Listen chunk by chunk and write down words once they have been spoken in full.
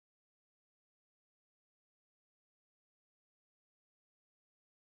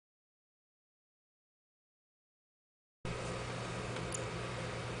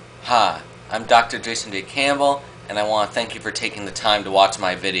Hi, I'm Dr. Jason J. Campbell, and I want to thank you for taking the time to watch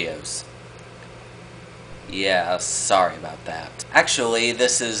my videos. Yeah, sorry about that. Actually,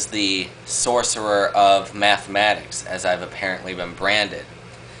 this is the sorcerer of mathematics, as I've apparently been branded.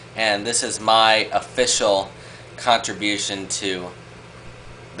 And this is my official contribution to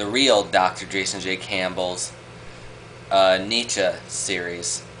the real Dr. Jason J. Campbell's Nietzsche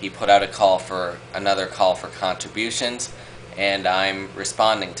series. He put out another call for contributions, and I'm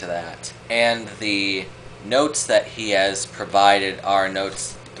responding to that. And the notes that he has provided are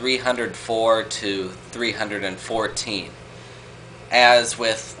notes 304 to 314. As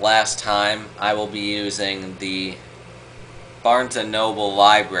with last time, I will be using the Barnes & Noble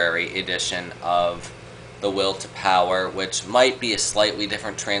Library edition of The Will to Power, which might be a slightly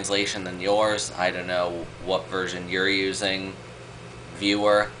different translation than yours. I don't know what version you're using,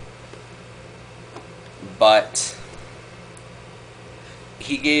 viewer. But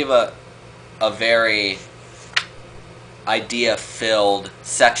he gave a very idea-filled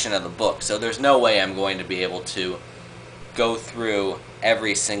section of the book, so there's no way I'm going to be able to go through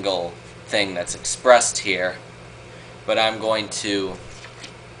every single thing that's expressed here, but I'm going to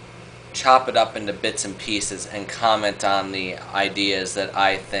chop it up into bits and pieces and comment on the ideas that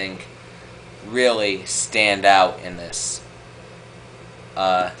I think really stand out in this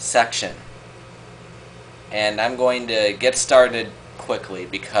section. And I'm going to get started quickly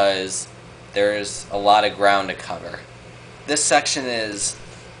because there's a lot of ground to cover. This section is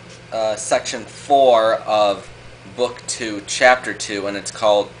section 4 of Book 2, Chapter 2, and it's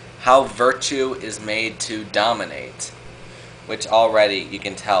called How Virtue is Made to Dominate, which already you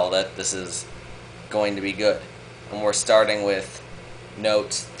can tell that this is going to be good. And we're starting with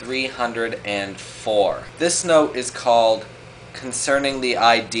note 304. This note is called Concerning the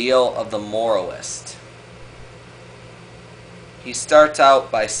Ideal of the Moralist. He starts out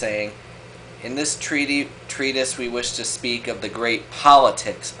by saying, in this treatise we wish to speak of the great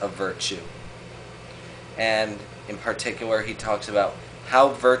politics of virtue. And in particular he talks about how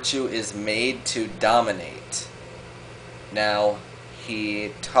virtue is made to dominate. Now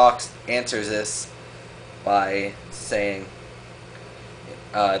he answers this by saying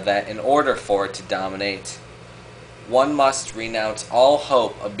that in order for it to dominate, one must renounce all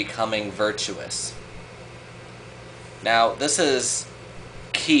hope of becoming virtuous. Now this is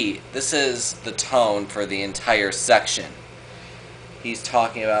key. This is the tone for the entire section. He's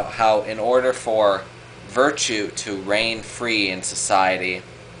talking about how in order for virtue to reign free in society,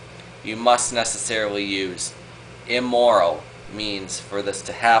 you must necessarily use immoral means for this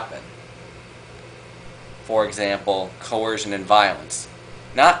to happen. For example, coercion and violence.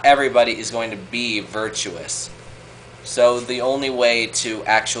 Not everybody is going to be virtuous, so the only way to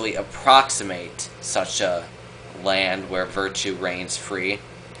actually approximate such a land where virtue reigns free,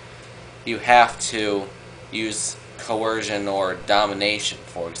 you have to use coercion or domination,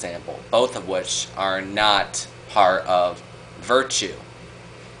 for example, both of which are not part of virtue.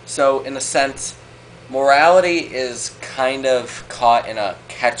 So in a sense, morality is kind of caught in a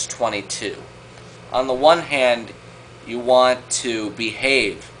catch-22. On the one hand, you want to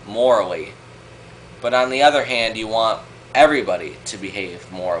behave morally, but on the other hand, you want everybody to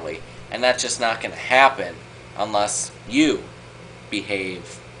behave morally, and that's just not going to happen unless you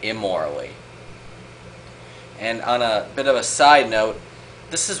behave immorally. And on a bit of a side note,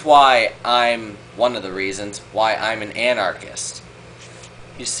 this is why one of the reasons why I'm an anarchist.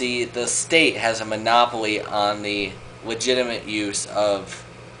 You see, the state has a monopoly on the legitimate use of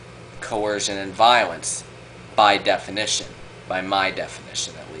coercion and violence, by definition, by my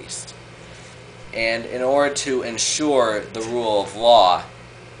definition at least. And in order to ensure the rule of law,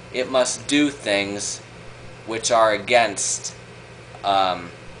 it must do things which are against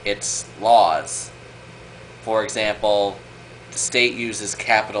its laws. For example, the state uses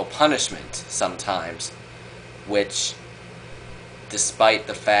capital punishment sometimes, which, despite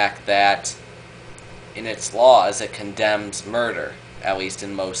the fact that in its laws it condemns murder, at least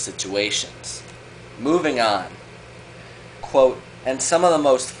in most situations. Moving on. Quote, and some of the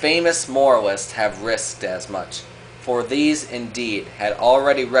most famous moralists have risked as much, for these indeed had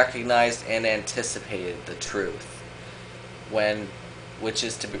already recognized and anticipated the truth, which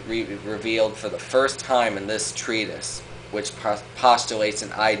is to be revealed for the first time in this treatise, which postulates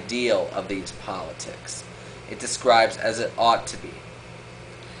an ideal of these politics. It describes as it ought to be.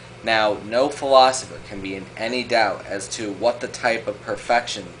 Now, no philosopher can be in any doubt as to what the type of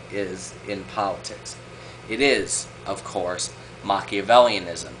perfection is in politics. It is, of course,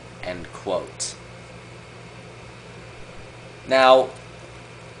 Machiavellianism, end quote. Now,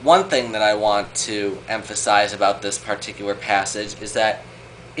 one thing that I want to emphasize about this particular passage is that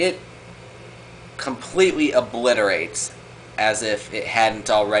it completely obliterates, as if it hadn't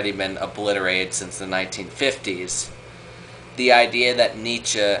already been obliterated since the 1950s, the idea that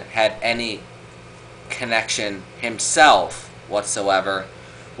Nietzsche had any connection himself whatsoever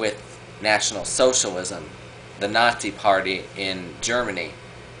with National Socialism, the Nazi Party in Germany,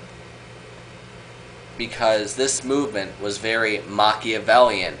 because this movement was very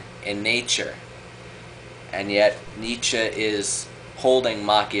Machiavellian in nature, and yet Nietzsche is holding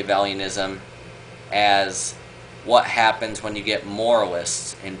Machiavellianism as what happens when you get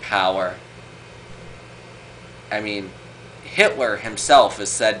moralists in power. I mean, Hitler himself is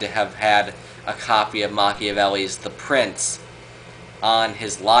said to have had a copy of Machiavelli's The Prince on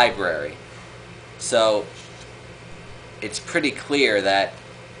his library. So it's pretty clear that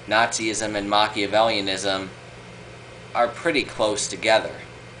Nazism and Machiavellianism are pretty close together.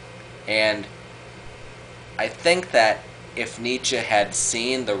 And I think that if Nietzsche had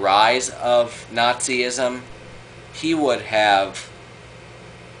seen the rise of Nazism, he would have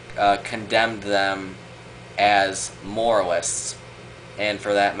condemned them as moralists. And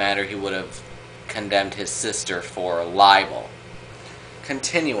for that matter, he would have condemned his sister for libel.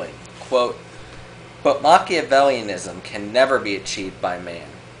 Continuing, quote, "But Machiavellianism can never be achieved by man.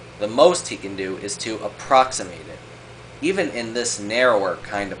 The most he can do is to approximate it. Even in this narrower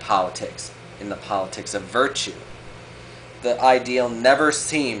kind of politics, in the politics of virtue, the ideal never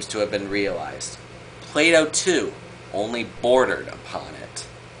seems to have been realized. Plato, too, only bordered upon it."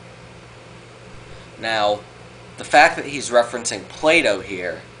 Now, the fact that he's referencing Plato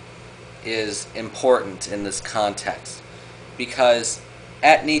here is important in this context, because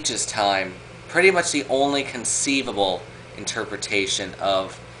at Nietzsche's time, pretty much the only conceivable interpretation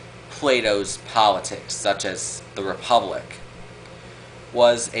of Plato's politics, such as the Republic,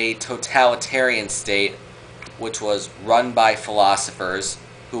 was a totalitarian state which was run by philosophers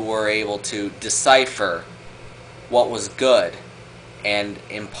who were able to decipher what was good and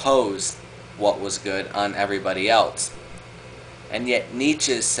impose what was good on everybody else. And yet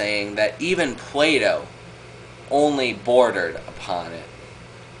Nietzsche is saying that even Plato only bordered upon it,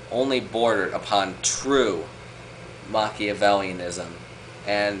 only bordered upon true Machiavellianism.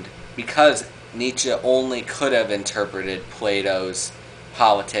 And because Nietzsche only could have interpreted Plato's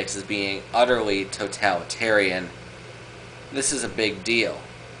politics as being utterly totalitarian, this is a big deal.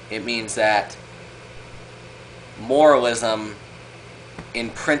 It means that moralism, in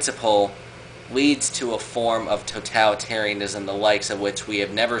principle, leads to a form of totalitarianism the likes of which we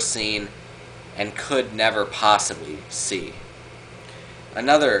have never seen and could never possibly see.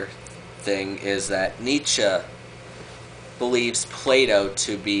 Another thing is that Nietzsche believes Plato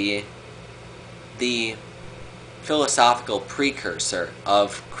to be the philosophical precursor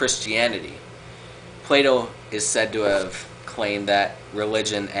of Christianity. Plato is said to have claimed that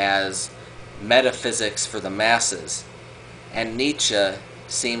religion as metaphysics for the masses, and Nietzsche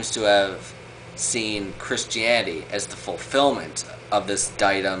seems to have seen Christianity as the fulfillment of this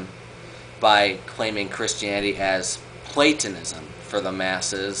datum by claiming Christianity as Platonism for the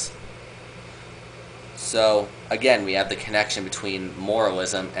masses. So again, we have the connection between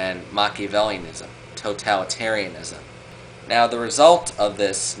moralism and Machiavellianism, totalitarianism. Now the result of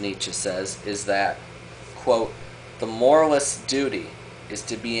this, Nietzsche says, is that, quote, "The moralist's duty is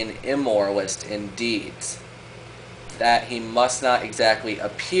to be an immoralist in deeds. That he must not exactly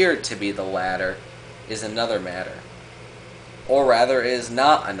appear to be the latter is another matter. Or rather, is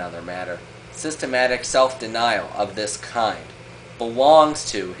not another matter. Systematic self-denial of this kind belongs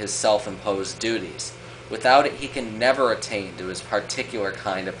to his self-imposed duties. Without it, he can never attain to his particular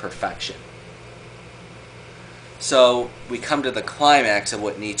kind of perfection." So we come to the climax of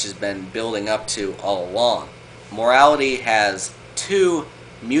what Nietzsche's been building up to all along. Morality has two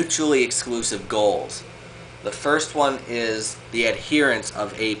mutually exclusive goals. The first one is the adherence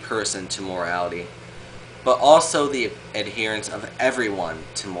of a person to morality, but also the adherence of everyone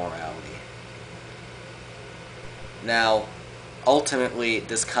to morality. Now, ultimately,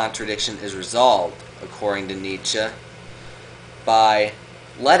 this contradiction is resolved, according to Nietzsche, by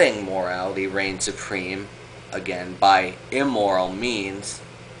letting morality reign supreme, again, by immoral means,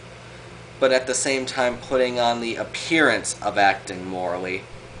 but at the same time putting on the appearance of acting morally,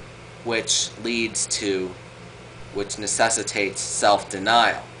 which necessitates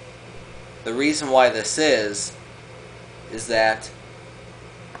self-denial. The reason why this is that,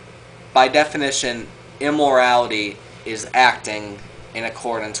 by definition, immorality is acting in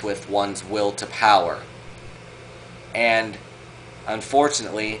accordance with one's will to power. And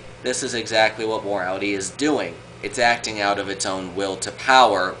unfortunately, this is exactly what morality is doing. It's acting out of its own will to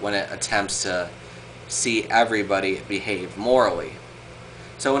power when it attempts to see everybody behave morally.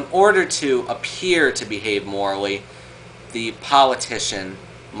 So in order to appear to behave morally, the politician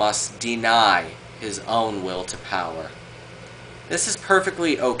must deny his own will to power. This is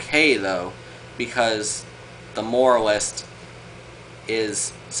perfectly okay, though, because the moralist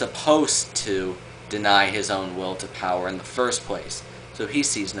is supposed to deny his own will to power in the first place, so he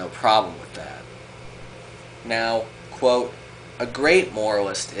sees no problem with that. Now, quote, a great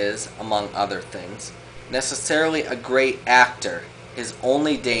moralist is, among other things, necessarily a great actor. His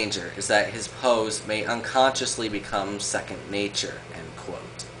only danger is that his pose may unconsciously become second nature, end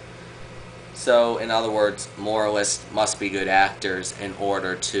quote. So, in other words, moralists must be good actors in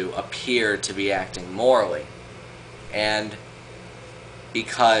order to appear to be acting morally. And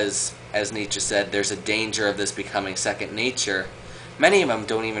because, as Nietzsche said, there's a danger of this becoming second nature, many of them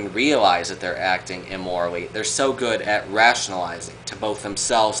don't even realize that they're acting immorally. They're so good at rationalizing to both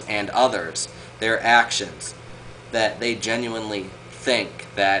themselves and others their actions that they genuinely think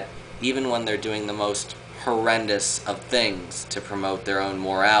that even when they're doing the most horrendous of things to promote their own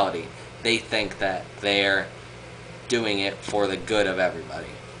morality, they think that they're doing it for the good of everybody.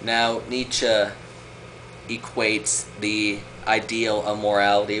 Now, Nietzsche equates the ideal of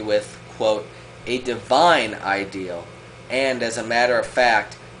morality with, quote, a divine ideal, and as a matter of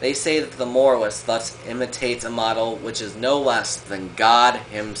fact, they say that the moralist thus imitates a model which is no less than God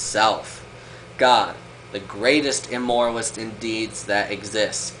himself. God, the greatest immoralist in deeds that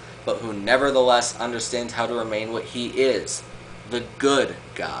exists, but who nevertheless understands how to remain what he is, the good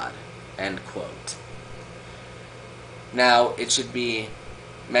God, end quote. Now, it should be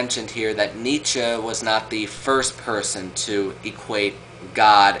mentioned here that Nietzsche was not the first person to equate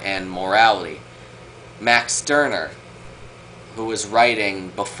God and morality. Max Stirner, who was writing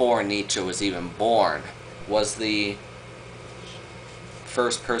before Nietzsche was even born, was the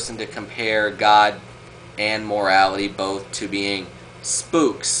first person to compare God and morality both to being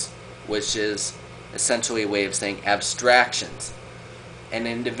spooks, which is essentially a way of saying abstractions. An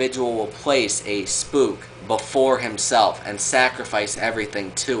individual will place a spook before himself and sacrifice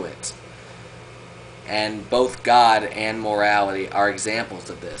everything to it. And both God and morality are examples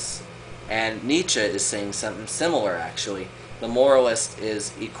of this. And Nietzsche is saying something similar, actually. The moralist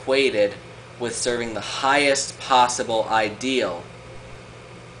is equated with serving the highest possible ideal,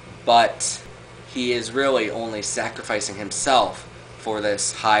 but he is really only sacrificing himself for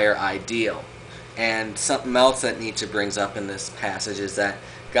this higher ideal. And something else that Nietzsche brings up in this passage is that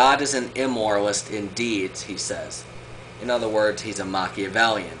God is an immoralist in deeds, he says. In other words, he's a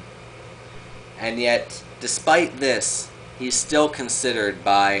Machiavellian. And yet, despite this, he's still considered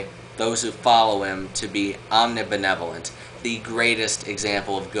by those who follow him to be omnibenevolent, the greatest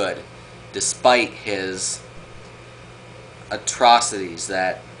example of good, despite his atrocities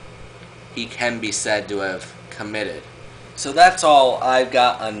that he can be said to have committed. So that's all I've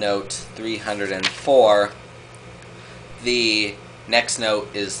got on note 304. The next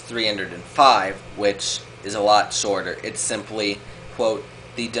note is 305, which is a lot shorter. It's simply, quote,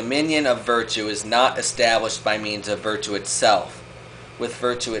 the dominion of virtue is not established by means of virtue itself. With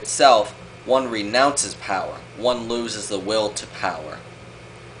virtue itself, one renounces power. One loses the will to power.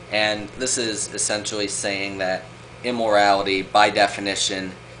 And this is essentially saying that immorality, by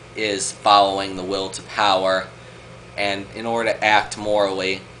definition, is following the will to power. And in order to act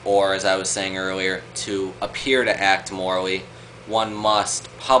morally, or as I was saying earlier, to appear to act morally, one must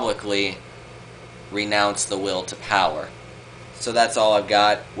publicly renounce the will to power. So that's all I've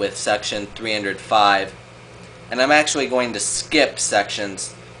got with section 305. And I'm actually going to skip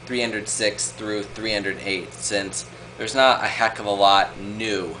sections 306 through 308, since there's not a heck of a lot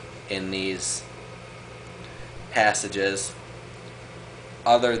new in these passages,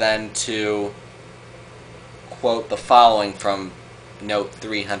 other than to quote the following from note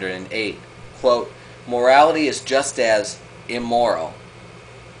 308. Quote, morality is just as immoral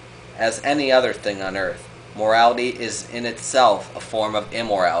as any other thing on earth. Morality is in itself a form of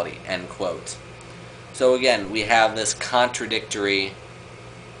immorality, end quote. So again, we have this contradictory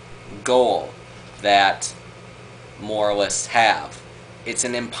goal that moralists have. It's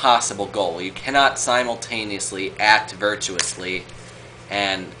an impossible goal. You cannot simultaneously act virtuously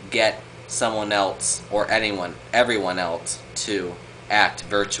and get someone else or everyone else to act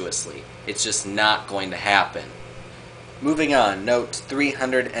virtuously. It's just not going to happen. Moving on, note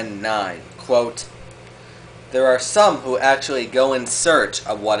 309, quote, there are some who actually go in search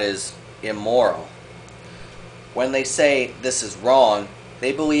of what is immoral. When they say this is wrong,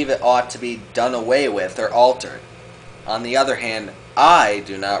 they believe it ought to be done away with or altered. On the other hand, I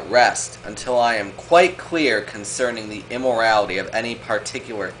do not rest until I am quite clear concerning the immorality of any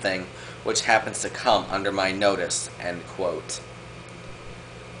particular thing which happens to come under my notice, end quote.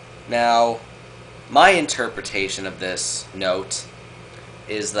 Now, my interpretation of this note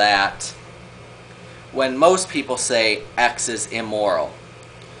is that when most people say X is immoral,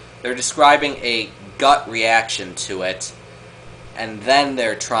 they're describing a gut reaction to it, and then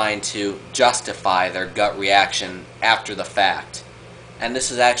they're trying to justify their gut reaction after the fact. And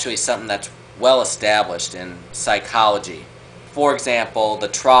this is actually something that's well established in psychology. For example, the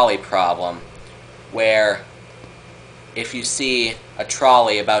trolley problem, where if you see a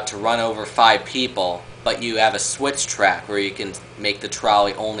trolley about to run over 5 people, but you have a switch track where you can make the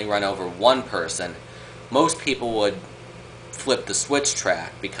trolley only run over 1 person, most people would flip the switch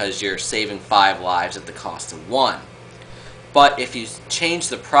track because you're saving 5 lives at the cost of 1. But if you change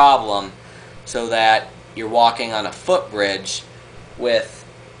the problem so that you're walking on a footbridge with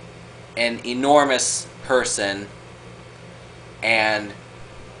an enormous person and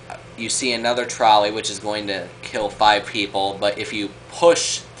you see another trolley which is going to kill 5 people, but if you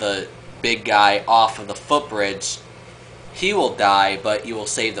push the big guy off of the footbridge, he will die, but you will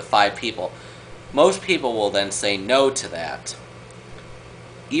save the 5 people. Most people will then say no to that.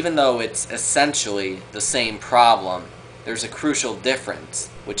 Even though it's essentially the same problem, there's a crucial difference,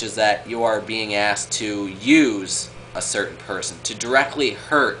 which is that you are being asked to use a certain person, to directly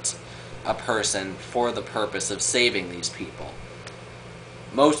hurt a person for the purpose of saving these people.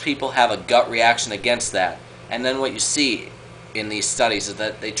 Most people have a gut reaction against that, and then what you see in these studies is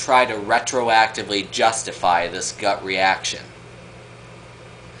that they try to retroactively justify this gut reaction.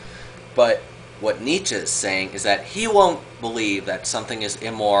 But what Nietzsche is saying is that he won't believe that something is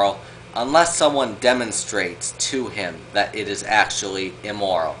immoral unless someone demonstrates to him that it is actually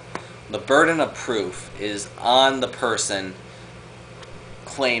immoral. The burden of proof is on the person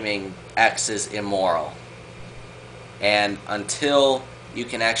claiming X is immoral. And until you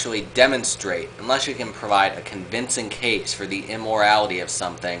can actually demonstrate, unless you can provide a convincing case for the immorality of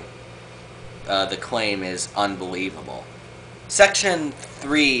something, the claim is unbelievable. Section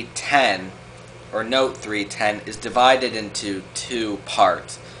 310, or Note 310, is divided into 2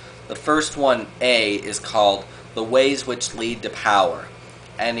 parts. The first one, A, is called The Ways Which Lead to Power,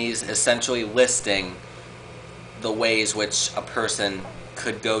 and he's essentially listing the ways which a person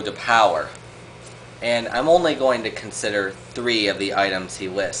could go to power. And I'm only going to consider 3 of the items he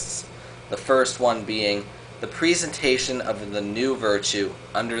lists. The first one being the presentation of the new virtue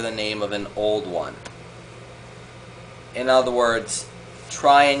under the name of an old one. In other words,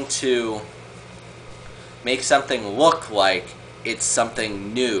 trying to make something look like it's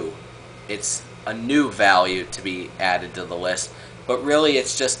something new. It's a new value to be added to the list, but really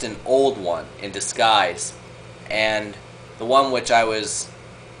it's just an old one in disguise. And the one which I was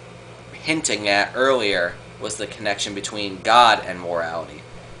hinting at earlier was the connection between God and morality.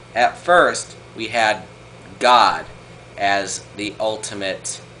 At first, we had God as the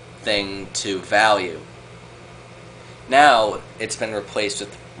ultimate thing to value. Now, it's been replaced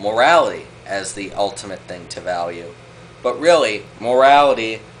with morality as the ultimate thing to value. But really,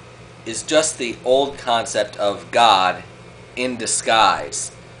 morality is just the old concept of God in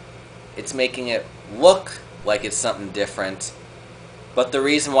disguise. It's making it look like it's something different, but the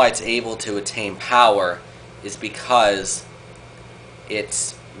reason why it's able to attain power is because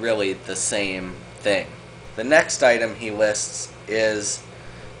it's really the same thing. The next item he lists is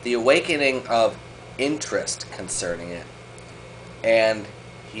the awakening of interest concerning it. And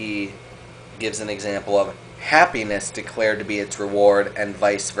he gives an example of happiness declared to be its reward and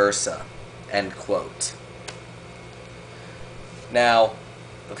vice versa. End quote. Now,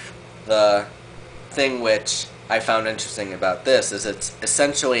 the thing which I found interesting about this is it's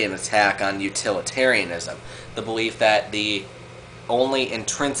essentially an attack on utilitarianism, the belief that the only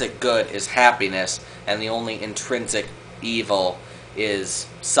intrinsic good is happiness and the only intrinsic evil is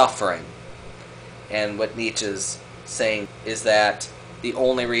suffering. And what Nietzsche's saying is that the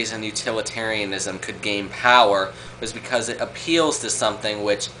only reason utilitarianism could gain power was because it appeals to something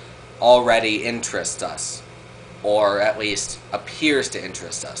which already interests us, or at least appears to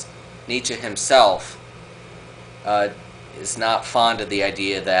interest us. Nietzsche himself is not fond of the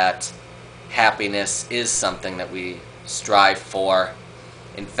idea that happiness is something that we strive for.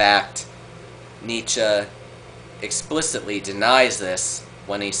 In fact, Nietzsche explicitly denies this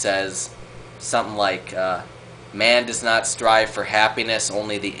when he says something like, man does not strive for happiness,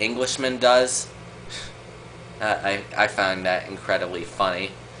 only the Englishman does. I find that incredibly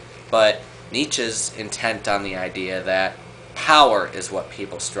funny. But Nietzsche's intent on the idea that power is what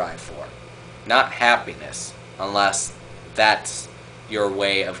people strive for, not happiness, unless that's your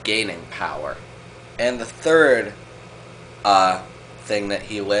way of gaining power. And the third thing that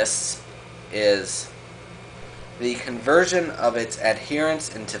he lists is the conversion of its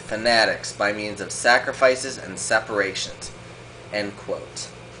adherents into fanatics by means of sacrifices and separations. End quote.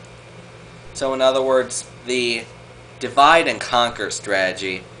 So in other words, the divide and conquer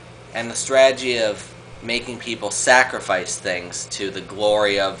strategy and the strategy of making people sacrifice things to the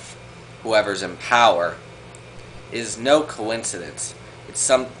glory of whoever's in power is no coincidence. It's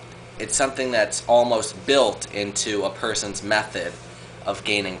something that's almost built into a person's method of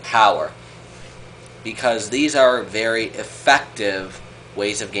gaining power, because these are very effective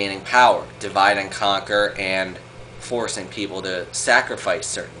ways of gaining power: divide and conquer and forcing people to sacrifice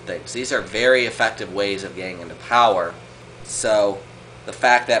certain things. These are very effective ways of getting into power. So the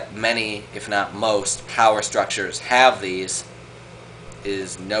fact that many, if not most, power structures have these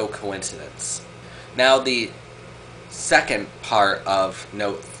is no coincidence. Now the second part of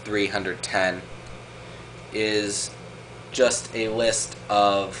Note 310 is just a list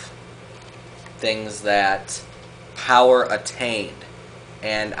of things that power attained.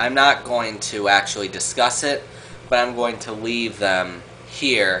 And I'm not going to actually discuss it, but I'm going to leave them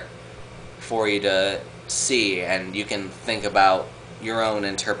here for you to see, and you can think about your own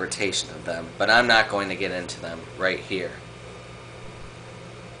interpretation of them. But I'm not going to get into them right here.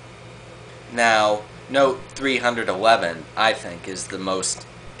 Now, Note 311, I think, is the most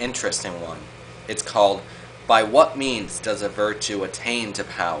interesting one. It's called, "By what means does a virtue attain to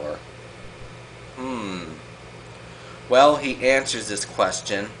power?" Well, he answers this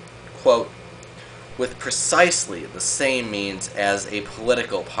question, quote, "with precisely the same means as a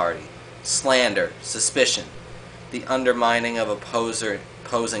political party: slander, suspicion, the undermining of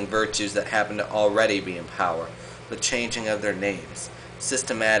opposing virtues that happen to already be in power, the changing of their names,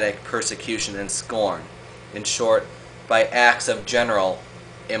 systematic persecution and scorn, in short, by acts of general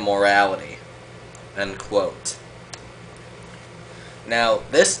immorality." End quote. Now,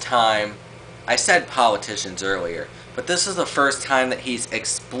 this time, I said politicians earlier, but this is the first time that he's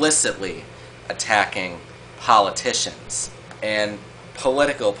explicitly attacking politicians. And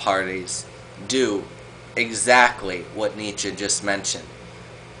political parties do exactly what Nietzsche just mentioned.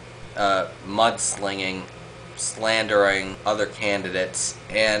 Mudslinging, slandering other candidates.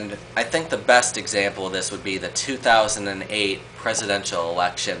 And I think the best example of this would be the 2008 presidential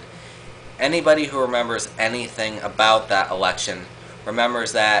election. Anybody who remembers anything about that election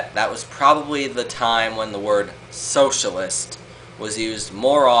remembers that that was probably the time when the word socialist was used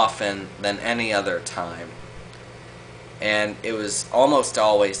more often than any other time. And it was almost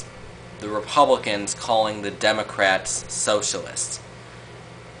always the Republicans calling the Democrats socialists.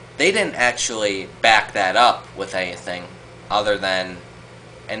 They didn't actually back that up with anything other than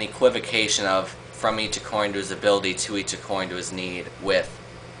an equivocation of from each according to his ability to each according to his need with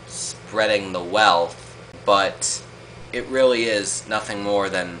spreading the wealth, but it really is nothing more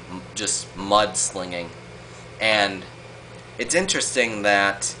than just mudslinging. And it's interesting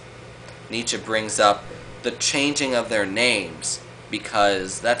that Nietzsche brings up the changing of their names,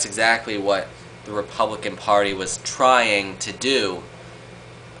 because that's exactly what the Republican Party was trying to do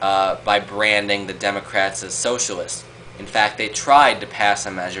by branding the Democrats as socialists. In fact, they tried to pass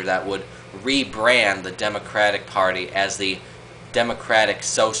a measure that would rebrand the Democratic Party as the Democratic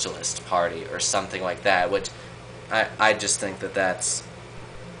Socialist Party or something like that, which I just think that that's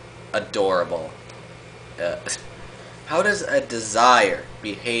adorable. How does a desire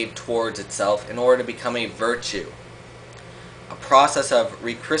behave towards itself in order to become a virtue? A process of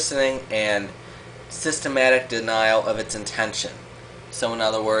rechristening and systematic denial of its intention. So in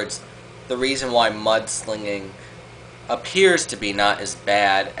other words, the reason why mudslinging appears to be not as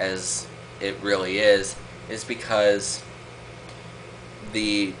bad as it really is because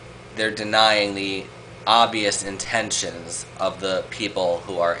they're denying the obvious intentions of the people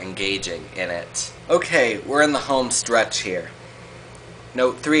who are engaging in it. Okay, we're in the home stretch here.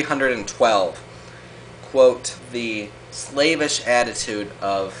 Note 312. Quote, "The slavish attitude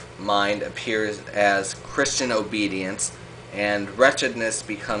of mind appears as Christian obedience, and wretchedness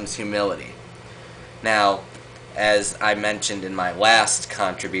becomes humility." Now, as I mentioned in my last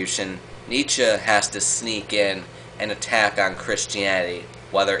contribution, Nietzsche has to sneak in an attack on Christianity,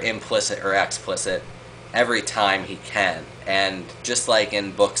 whether implicit or explicit, every time he can. And just like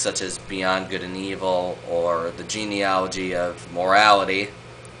in books such as Beyond Good and Evil or The Genealogy of Morality,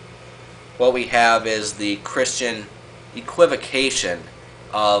 what we have is the Christian equivocation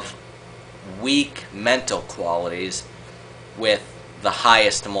of weak mental qualities with the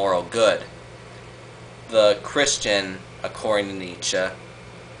highest moral good. The Christian, according to Nietzsche,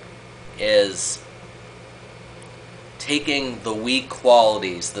 is taking the weak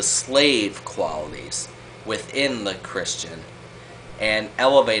qualities, the slave qualities, within the Christian, and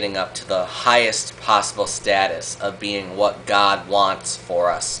elevating up to the highest possible status of being what God wants for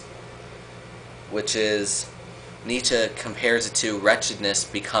us, which is, Nietzsche compares it to wretchedness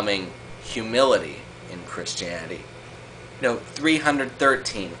becoming humility in Christianity. Note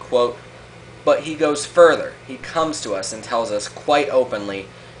 313, quote, "But he goes further. He comes to us and tells us quite openly,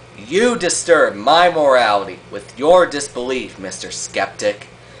 'You disturb my morality with your disbelief, Mr. Skeptic.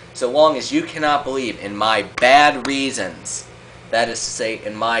 So long as you cannot believe in my bad reasons, that is to say,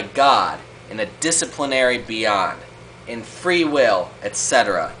 in my God, in a disciplinary beyond, in free will,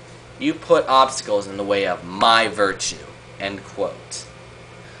 etc., you put obstacles in the way of my virtue.'" End quote.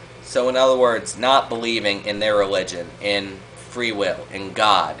 So in other words, not believing in their religion, in free will, in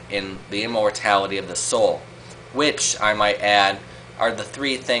God, in the immortality of the soul, which, I might add, are the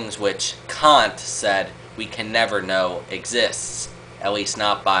three things which Kant said we can never know exists, at least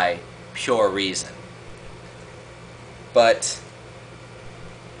not by pure reason. But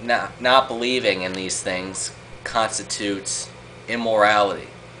not believing in these things constitutes immorality.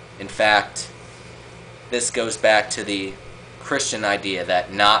 In fact, this goes back to the Christian idea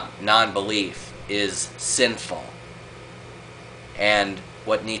that non-belief is sinful. And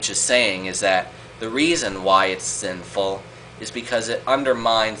what Nietzsche's saying is that the reason why it's sinful is because it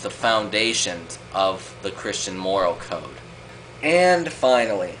undermines the foundations of the Christian moral code. And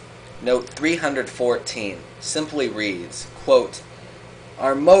finally, note 314 simply reads, quote,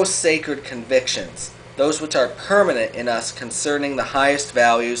 "Our most sacred convictions, those which are permanent in us concerning the highest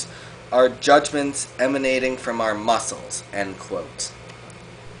values, are judgments emanating from our muscles," end quote.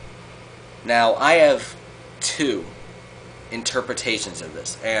 Now, I have two interpretations of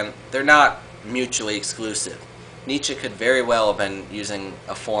this, and they're not mutually exclusive. Nietzsche could very well have been using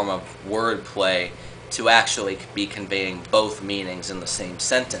a form of wordplay to actually be conveying both meanings in the same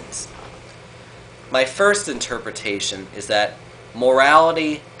sentence. My first interpretation is that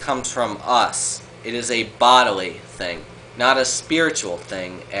morality comes from us. It is a bodily thing, not a spiritual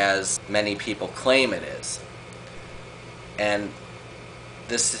thing as many people claim it is. And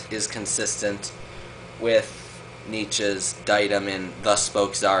this is consistent with Nietzsche's diatom in Thus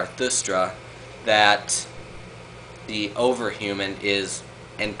Spoke Zarathustra, that the overhuman is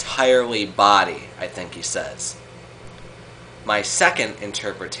entirely body, I think he says. My second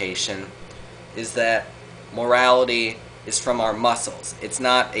interpretation is that morality is from our muscles. It's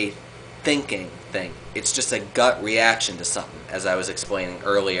not a thinking thing. It's just a gut reaction to something, as I was explaining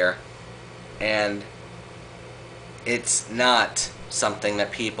earlier. And it's not something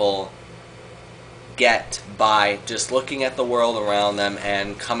that people get by just looking at the world around them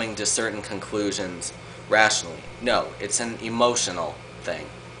and coming to certain conclusions rationally. No, it's an emotional thing,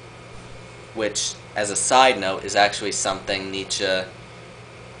 which, as a side note, is actually something Nietzsche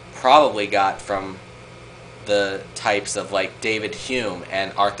probably got from the types of like David Hume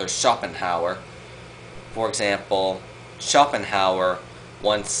and Arthur Schopenhauer. For example, Schopenhauer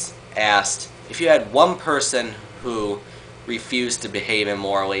once asked, if you had one person who refused to behave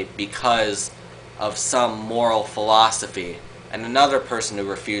immorally because of some moral philosophy, and another person who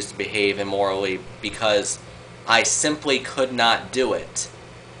refused to behave immorally because I simply could not do it,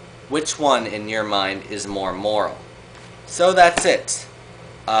 which one in your mind is more moral? So that's it.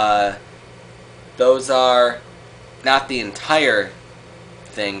 Those are not the entire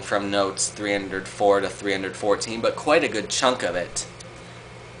thing from notes 304 to 314, but quite a good chunk of it.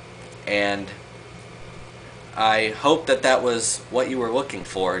 And I hope that that was what you were looking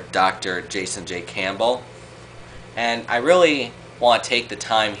for, Dr. Jason J. Campbell. And I really want to take the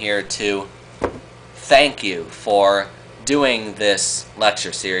time here to thank you for doing this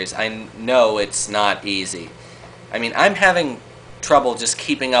lecture series. I know it's not easy. I mean, I'm having trouble just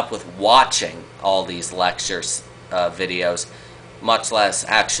keeping up with watching all these lectures videos, much less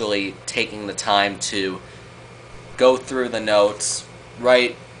actually taking the time to go through the notes,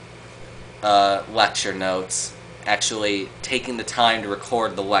 write lecture notes, actually taking the time to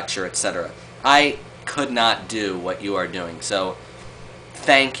record the lecture, etc. I could not do what you are doing. So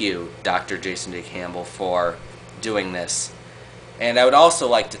thank you, Dr. Jason J. Campbell, for doing this. And I would also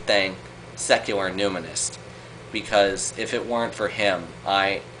like to thank Secular Numinist, because if it weren't for him,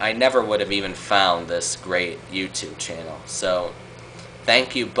 I never would have even found this great YouTube channel. So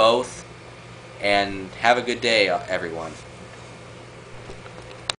thank you both, and have a good day, everyone.